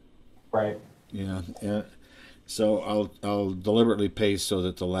excited. Right. You know, so I'll deliberately pace so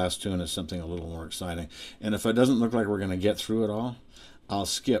that the last tune is something a little more exciting. And if it doesn't look like we're going to get through it all, I'll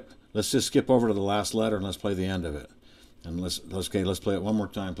skip. Let's just skip over to the last letter and let's play the end of it. And let's play it one more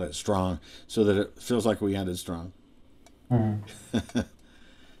time, play it strong, so that it feels like we ended strong.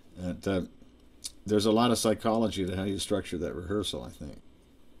 There's a lot of psychology to how you structure that rehearsal, I think.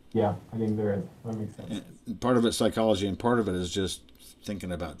 Yeah, I think there is. That makes sense. And part of it's psychology, and part of it is just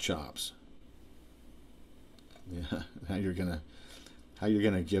thinking about chops. Yeah. How you're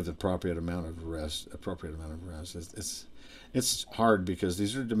gonna give the appropriate amount of rest. Appropriate amount of rest. It's hard because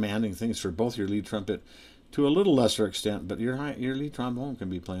these are demanding things for both your lead trumpet, to a little lesser extent, but your lead trombone can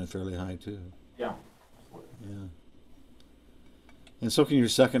be playing fairly high too. Yeah. Yeah. And so can your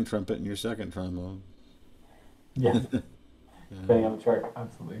second trumpet and your second trombone. Yeah. Yeah. Depending on the chart,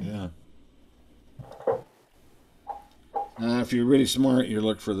 absolutely. Yeah. If you're really smart, you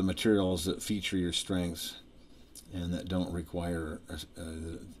look for the materials that feature your strengths and that don't require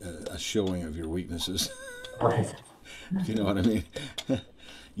a showing of your weaknesses. Right. You know what I mean?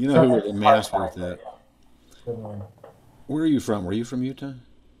 You know who were the master at that? Good one. Where are you from? Were you from Utah?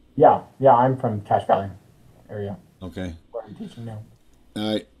 Yeah, yeah, I'm from Cache Valley area Okay. where I'm teaching now.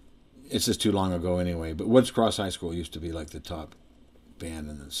 Uh, it's just too long ago anyway. But Woods Cross High School used to be like the top band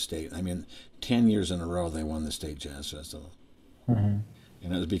in the state. I mean, 10 years in a row they won the state jazz festival. Mm-hmm.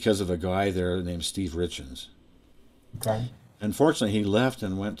 And it was because of a guy there named Steve Richens. Okay. Unfortunately, he left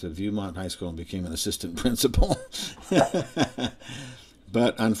and went to Viewmont High School and became an assistant principal.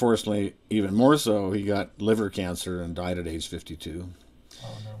 But unfortunately, even more so, he got liver cancer and died at age 52.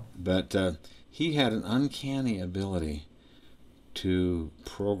 Oh no. But he had an uncanny ability to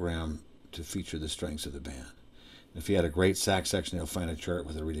program to feature the strengths of the band. If he had a great sax section, he'll find a chart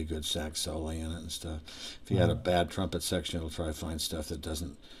with a really good sax solo in it and stuff. If he had a bad trumpet section, he'll try to find stuff that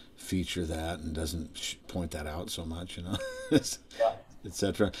doesn't feature that and doesn't point that out so much, Yeah.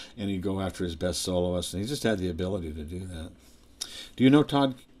 etc. And he'd go after his best soloist, and he just had the ability to do that. Do you know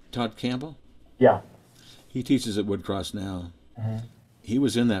Todd Campbell? Yeah. He teaches at Woodcross now. Mm-hmm. He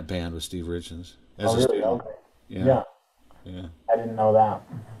was in that band with Steve Richens as Oh a really? student. Okay. Yeah, Yeah. yeah, I didn't know that.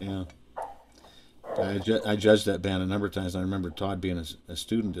 yeah. I judged that band a number of times. I remember Todd being a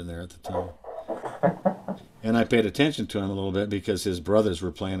student in there at the time. And I paid attention to him a little bit because his brothers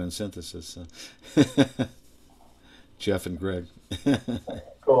were playing in synthesis. So. Jeff and Greg.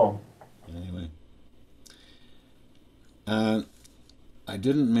 Cool. Anyway. I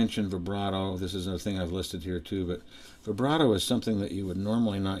didn't mention vibrato. This is another thing I've listed here too, but vibrato is something that you would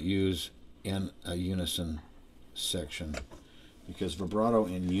normally not use in a unison section because vibrato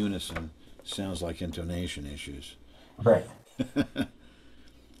in unison sounds like intonation issues. Right.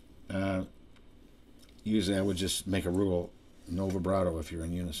 Usually I would just make a rule, no vibrato if you're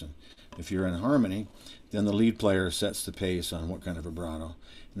in unison. If you're in harmony, then the lead player sets the pace on what kind of vibrato.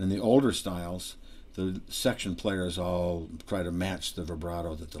 And in the older styles, the section players all try to match the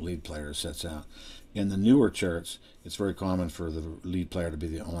vibrato that the lead player sets out. In the newer charts, it's very common for the lead player to be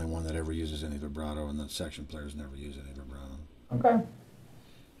the only one that ever uses any vibrato, and the section players never use any vibrato. Okay.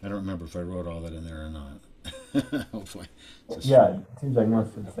 I don't remember if I wrote all that in there or not. Hopefully. Yeah, it seems like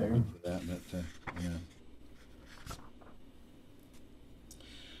most of it's there. That, but, yeah.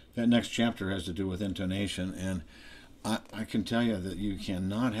 That next chapter has to do with intonation, and I can tell you that you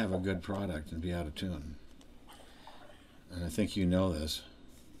cannot have a good product and be out of tune. And I think you know this.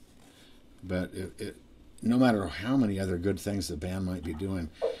 But no matter how many other good things the band might be doing,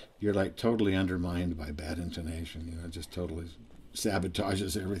 you're like totally undermined by bad intonation. You know, it just totally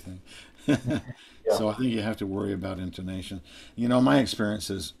sabotages everything. Yeah. So I think you have to worry about intonation. You know, my experience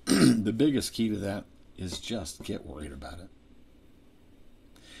is the biggest key to that is just get worried about it.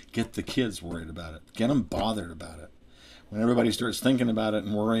 Get the kids worried about it. Get them bothered about it. When everybody starts thinking about it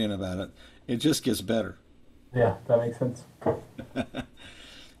and worrying about it, it just gets better. Yeah, that makes sense.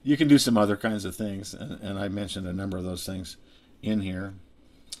 You can do some other kinds of things, and I mentioned a number of those things in here.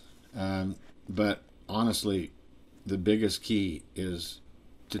 But honestly, the biggest key is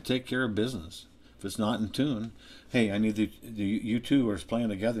to take care of business. If it's not in tune, hey, I need you two are playing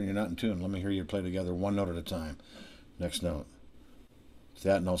together and you're not in tune. Let me hear you play together one note at a time. Next note. If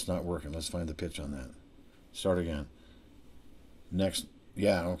that note's not working, let's find the pitch on that. Start again. Next,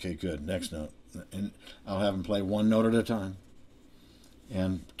 yeah, okay, good. Next note. And I'll have them play one note at a time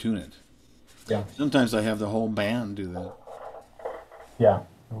and tune it. Yeah. Sometimes I have the whole band do that. Yeah.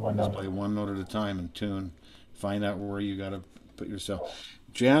 One Just note. play one note at a time and tune. Find out where you got to put yourself.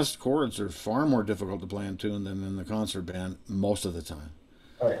 Jazz chords are far more difficult to play in tune than in the concert band most of the time.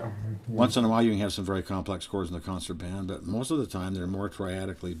 Oh, yeah. Mm-hmm. Once in a while you can have some very complex chords in the concert band, but most of the time they're more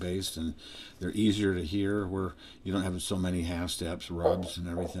triadically based and they're easier to hear where you don't have so many half steps, rubs and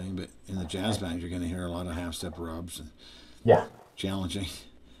everything. But in the jazz band you're going to hear a lot of half step rubs and Yeah. challenging.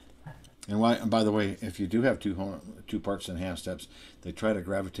 And by the way, if you do have two parts and half steps, they try to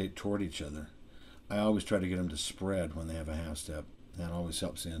gravitate toward each other. I always try to get them to spread when they have a half step. That always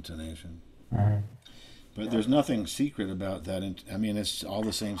helps the intonation. Mm-hmm. But there's nothing secret about that. I mean, it's all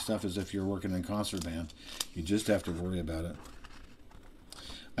the same stuff as if you're working in concert band. You just have to worry about it.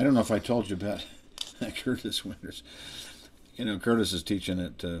 I don't know if I told you about Curtis Winters. Curtis is teaching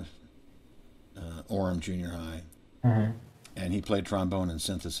at Orem Junior High, Hmm. and he played trombone and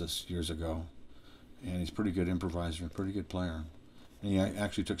synthesis years ago, and he's a pretty good improviser, pretty good player. And he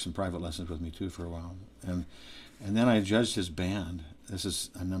actually took some private lessons with me too for a while, and then I judged his band. This is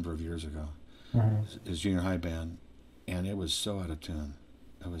a number of years ago, Hmm. his junior high band, and it was so out of tune.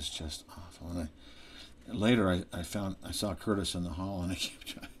 It was just awful. And later I saw Curtis in the hall, and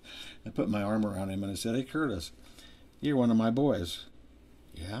I put my arm around him and I said, "Hey, Curtis, you're one of my boys."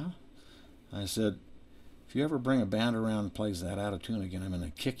 "Yeah?" I said, "If you ever bring a band around and plays that out of tune again, I'm going to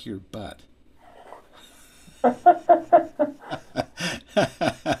kick your butt." I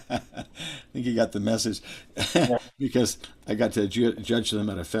think he got the message Yeah. because I got to judge them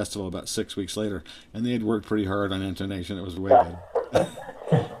at a festival about 6 weeks later, and they had worked pretty hard on intonation. It was way Yeah. good.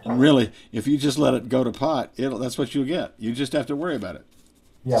 And really, if you just let it go to pot, that's what you'll get. You just have to worry about it.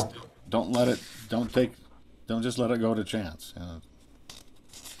 Yeah. Just don't let it. Don't just let it go to chance.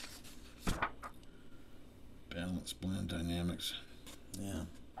 Balance, blend, dynamics. Yeah.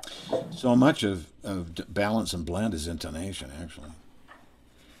 So much of balance and blend is intonation, actually.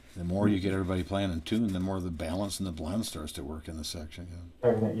 The more you get everybody playing in tune, the more the balance and the blend starts to work in the section.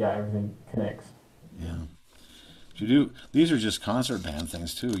 Everything connects. Yeah. You do. These are just concert band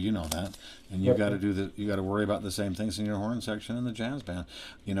things too. You know that, and you Yep. got to You got to worry about the same things in your horn section and the jazz band.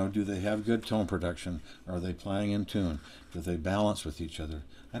 Do they have good tone production? Are they playing in tune? Do they balance with each other?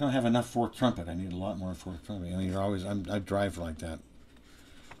 I don't have enough fourth trumpet. I need a lot more fourth trumpet. You're always. I drive like that.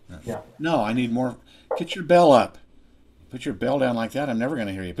 Yeah. No, I need more. Get your bell up. Put your bell down like that. I'm never going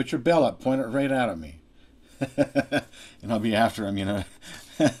to hear you. Put your bell up. Point it right out at me. And I'll be after him.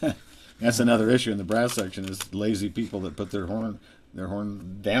 That's another issue in the brass section is lazy people that put their horn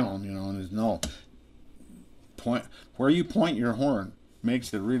down. And there's no point where you point your horn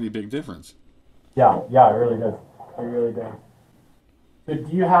makes a really big difference. Yeah. Yeah. It really does. It really does. So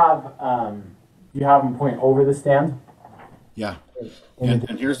do you have them point over the stand? Yeah, In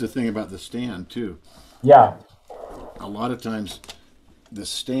and here's the thing about the stand too. Yeah. A lot of times, the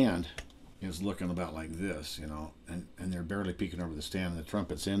stand is looking about like this, and they're barely peeking over the stand, and the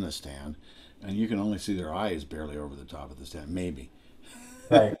trumpet's in the stand, and you can only see their eyes barely over the top of the stand, maybe.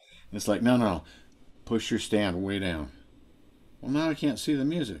 Right. It's like, no, no, push your stand way down. Well, now I can't see the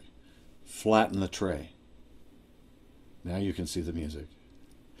music. Flatten the tray. Now you can see the music.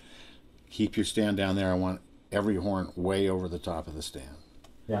 Keep your stand down there. I want every horn way over the top of the stand.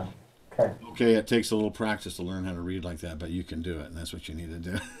 Yeah. Okay. Okay, it takes a little practice to learn how to read like that, but you can do it, and that's what you need to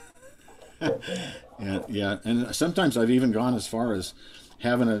do. And sometimes I've even gone as far as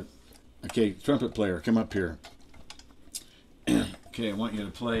having trumpet player, come up here. Okay, I want you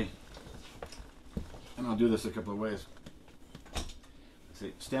to play, and I'll do this a couple of ways.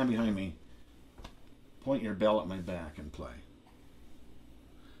 Say, stand behind me, point your bell at my back and play.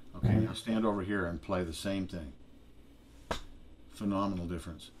 Okay, now stand over here and play the same thing. Phenomenal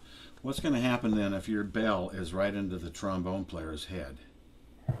difference. What's going to happen then if your bell is right into the trombone player's head?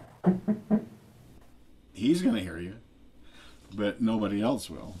 He's going to hear you, but nobody else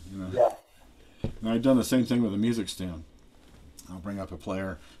will. Yeah. And I've done the same thing with a music stand. I'll bring up a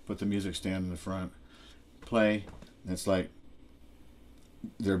player, put the music stand in the front, play, and it's like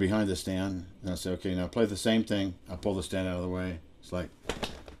they're behind the stand, and I say, okay, now play the same thing. I'll pull the stand out of the way. It's like,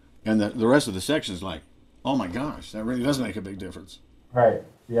 and the rest of the section is like, oh my gosh, that really does make a big difference. Right.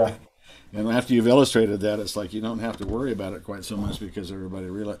 Yeah. And after you've illustrated that, it's like you don't have to worry about it quite so much because everybody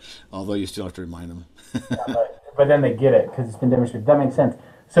realizes, although you still have to remind them. But then they get it because it's been demonstrated. That makes sense.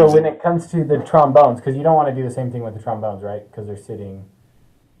 So when it comes to the trombones, because you don't want to do the same thing with the trombones, right? Because they're sitting.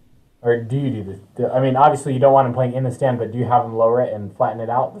 Or do you do this? I mean, obviously you don't want them playing in the stand, but do you have them lower it and flatten it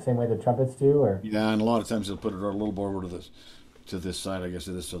out the same way the trumpets do? Or Yeah, and a lot of times they'll put it a little more over to this side, I guess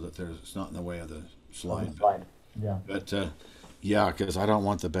it is, so that it's not in the way of the slide. slide. Yeah. But yeah, because I don't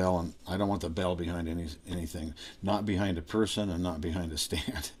want the bell, and I don't want the bell behind anything, not behind a person and not behind a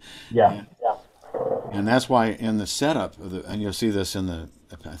stand. Yeah. Yeah. And that's why in the setup, and you'll see this in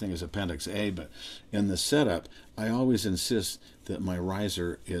I think it's Appendix A, but in the setup, I always insist that my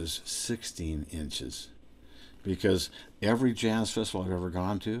riser is 16 inches. Because every jazz festival I've ever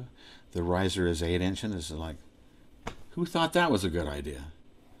gone to, the riser is 8 inches. It's like, who thought that was a good idea?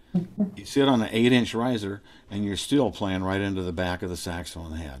 You sit on an 8-inch riser, and you're still playing right into the back of the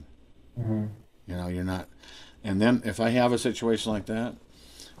saxophone head. Mm-hmm. You're not. And then if I have a situation like that,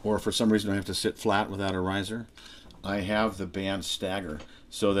 or for some reason I have to sit flat without a riser, I have the band stagger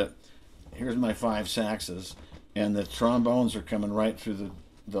so that here's my 5 saxes, and the trombones are coming right through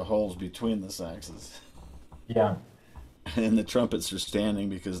the holes between the saxes. Yeah. and the trumpets are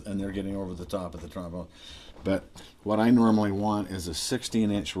standing and they're getting over the top of the trombone. But what I normally want is a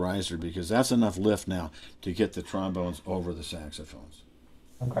 16-inch riser because that's enough lift now to get the trombones over the saxophones.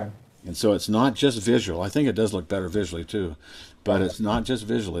 Okay. And so it's not just visual. I think it does look better visually too, but it's not just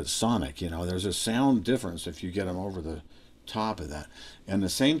visual. It's sonic. There's a sound difference if you get them over the top of that. And the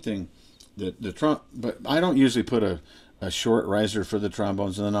same thing, but I don't usually put a short riser for the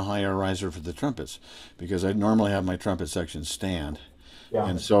trombones and then a higher riser for the trumpets because I normally have my trumpet section stand. Yeah.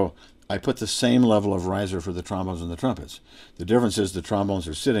 And so I put the same level of riser for the trombones and the trumpets. The difference is the trombones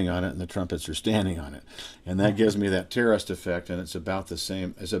are sitting on it and the trumpets are standing on it. And that gives me that terraced effect, and it's about the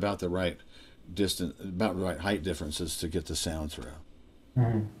same, it's about the right distance, about the right height differences to get the sound through.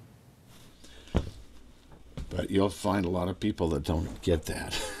 Mm-hmm. But you'll find a lot of people that don't get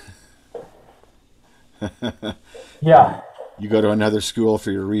that. Yeah. You go to another school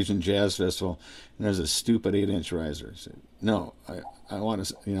for your region jazz festival, and there's a stupid 8-inch riser. So, no, I want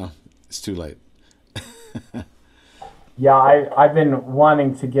to, it's too late. Yeah, I've been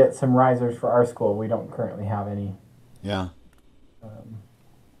wanting to get some risers for our school. We don't currently have any. Yeah. Um,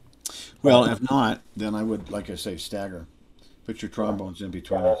 Well, if not, then I would, like I say, stagger. Put your trombones in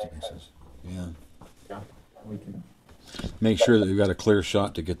between the saxes. Yeah. yeah, we can. Make sure that you've got a clear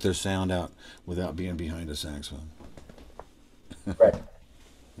shot to get their sound out without being behind a saxophone. Right.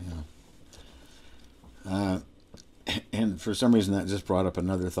 Uh, and for some reason, that just brought up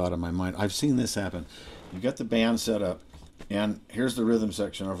another thought in my mind. I've seen this happen. You got the band set up, and here's the rhythm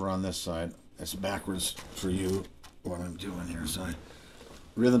section over on this side. It's backwards for you, what I'm doing here. So,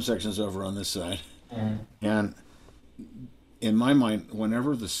 rhythm section's over on this side. Mm-hmm. And in my mind,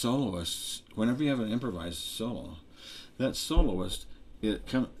 whenever you have an improvised solo, that soloist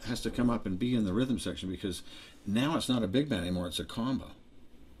has to come up and be in the rhythm section because now it's not a big band anymore; it's a combo.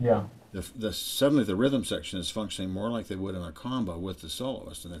 Yeah. Suddenly the rhythm section is functioning more like they would in a combo with the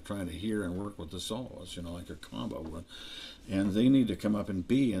soloist, and they're trying to hear and work with the soloist, like a combo would. And they need to come up and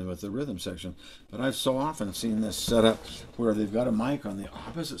be in with the rhythm section. But I've so often seen this set up where they've got a mic on the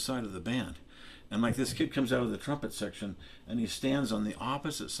opposite side of the band. And like this kid comes out of the trumpet section and he stands on the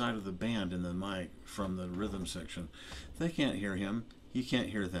opposite side of the band in the mic from the rhythm section. They can't hear him. He can't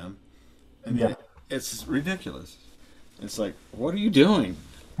hear them. I mean, it's ridiculous. It's like, what are you doing?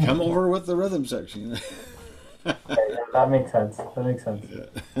 Come over with the rhythm section. Okay, yeah, that makes sense. That makes sense.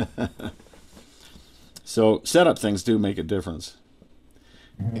 Yeah. So setup things do make a difference.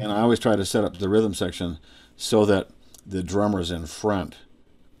 Mm-hmm. And I always try to set up the rhythm section so that the drummer's in front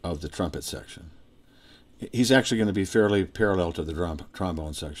of the trumpet section. He's actually going to be fairly parallel to the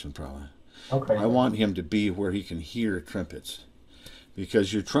trombone section, probably. Okay. I want him to be where he can hear trumpets,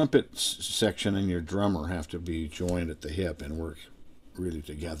 because your trumpet section and your drummer have to be joined at the hip and work really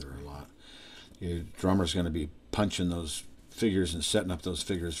together a lot. Your drummer's going to be punching those figures and setting up those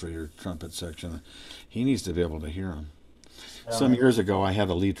figures for your trumpet section. He needs to be able to hear them. Some years ago, I had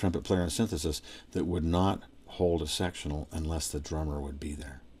a lead trumpet player in synthesis that would not hold a sectional unless the drummer would be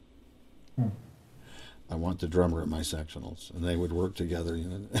there. I want the drummer at my sectionals, and they would work together,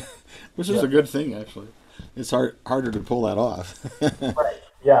 which is a good thing, actually. It's harder to pull that off. Right.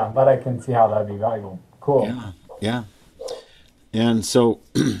 Yeah, but I can see how that'd be valuable. Cool. Yeah. And so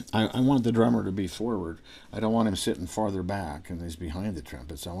I want the drummer to be forward. I don't want him sitting farther back and he's behind the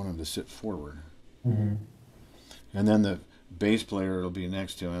trumpets. I want him to sit forward. Mm-hmm. And then the bass player will be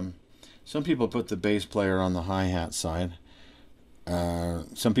next to him. Some people put the bass player on the hi-hat side.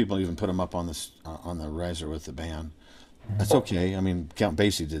 Some people even put him up on the riser with the band. That's okay. I mean, Count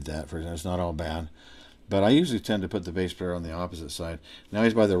Basie did that. For example, it's not all bad. But I usually tend to put the bass player on the opposite side. Now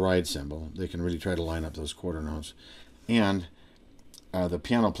he's by the ride cymbal. They can really try to line up those quarter notes. And the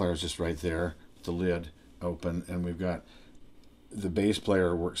piano player is just right there, the lid open, and we've got the bass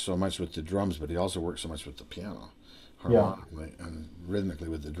player works so much with the drums, but he also works so much with the piano, harmonically and rhythmically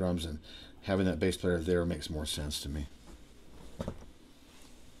with the drums, and having that bass player there makes more sense to me.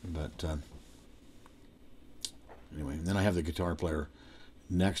 But anyway, and then I have the guitar player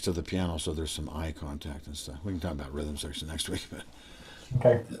next to the piano, so there's some eye contact and stuff. We can talk about rhythm section next week, but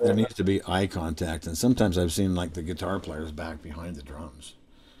Okay. there needs to be eye contact, and sometimes I've seen like the guitar player's back behind the drums,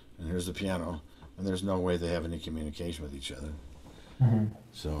 and here's the piano, and there's no way they have any communication with each other. Mm-hmm.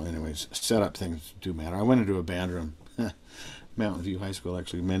 So anyways, setup things do matter. I went into a band room, Mountain View High School,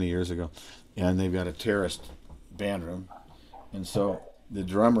 actually many years ago, and they've got a terraced band room, and so the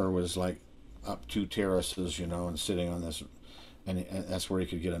drummer was like up 2 terraces, and sitting on this, and that's where he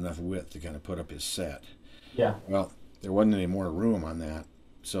could get enough width to kind of put up his set. Yeah. Well, there wasn't any more room on that,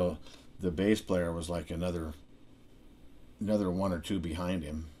 so the bass player was like another 1 or 2 behind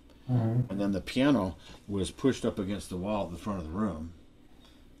him, Hmm. and then the piano was pushed up against the wall at the front of the room.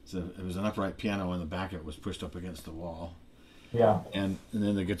 So it was an upright piano, and the back of it was pushed up against the wall. Yeah. And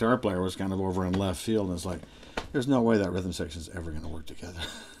then the guitar player was kind of over in left field, and it's like, there's no way that rhythm section is ever going to work together.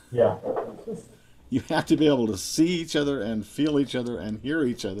 Yeah. You have to be able to see each other and feel each other and hear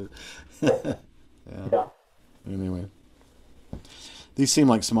each other. Yeah. Yeah. Anyway, these seem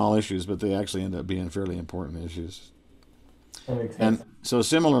like small issues, but they actually end up being fairly important issues. That makes sense. And so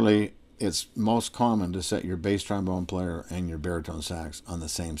similarly, it's most common to set your bass trombone player and your baritone sax on the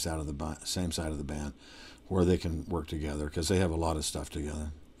same side of the band, where they can work together because they have a lot of stuff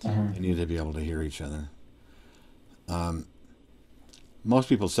together. Hmm. They need to be able to hear each other. Um, Most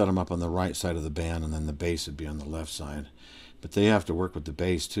people set them up on the right side of the band, and then the bass would be on the left side. But they have to work with the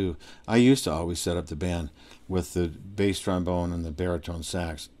bass too. I used to always set up the band with the bass trombone and the baritone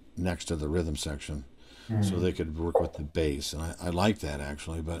sax next to the rhythm section, so Hmm. they could work with the bass, and I like that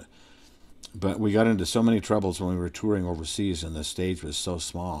actually. But we got into so many troubles when we were touring overseas, and the stage was so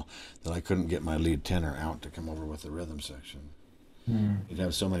small that I couldn't get my lead tenor out to come over with the rhythm section. Hmm. You'd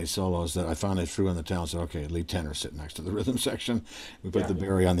have so many solos that I finally threw in the town. Said, "Okay, lead tenor sit next to the rhythm section. We put Yeah. the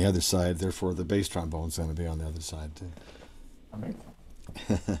Barry on the other side. Therefore, the bass trombone's going to be on the other side too." That makes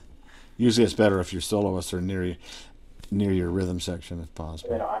sense. Usually, it's better if your soloists are near your rhythm section if They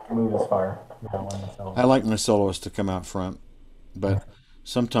possible. don't have to move as far. Yeah, when it's I all. like my soloists to come out front, but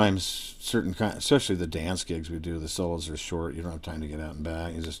sometimes certain kind, especially the dance gigs we do, the solos are short. You don't have time to get out and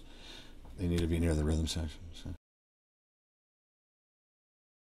back. They need to be near the rhythm section. So.